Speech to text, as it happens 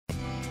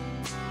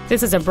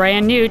This is a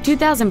brand new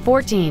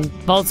 2014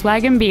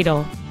 Volkswagen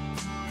Beetle.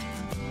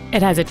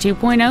 It has a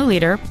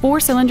 2.0-liter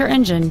four-cylinder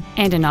engine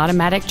and an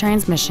automatic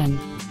transmission.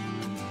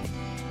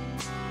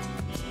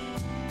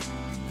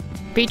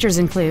 Features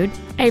include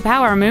a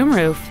power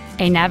moonroof,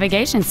 a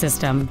navigation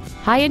system,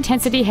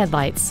 high-intensity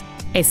headlights,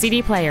 a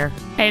CD player,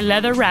 a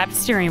leather-wrapped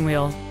steering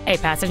wheel, a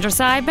passenger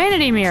side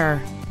vanity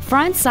mirror,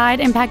 front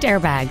side impact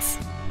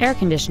airbags, air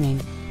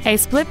conditioning, a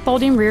split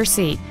folding rear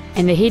seat,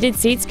 and the heated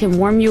seats can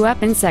warm you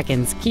up in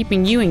seconds,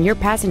 keeping you and your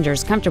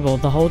passengers comfortable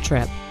the whole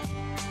trip.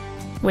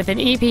 With an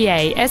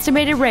EPA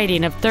estimated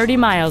rating of 30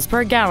 miles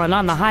per gallon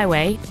on the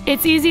highway,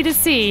 it's easy to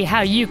see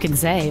how you can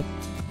save.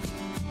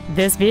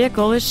 This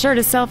vehicle is sure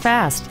to sell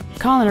fast.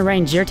 Call and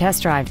arrange your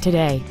test drive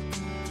today.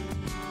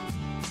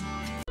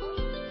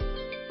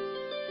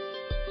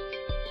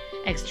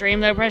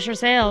 Extreme low pressure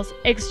sales,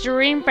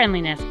 extreme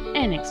friendliness,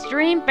 and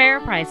extreme fair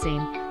pricing.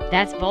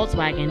 That's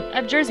Volkswagen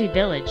of Jersey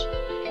Village,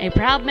 a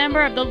proud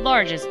member of the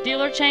largest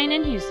dealer chain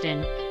in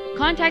Houston.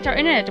 Contact our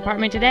internet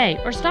department today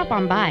or stop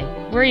on by.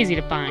 We're easy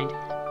to find.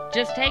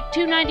 Just take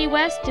 290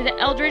 West to the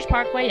Eldridge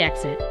Parkway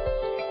exit.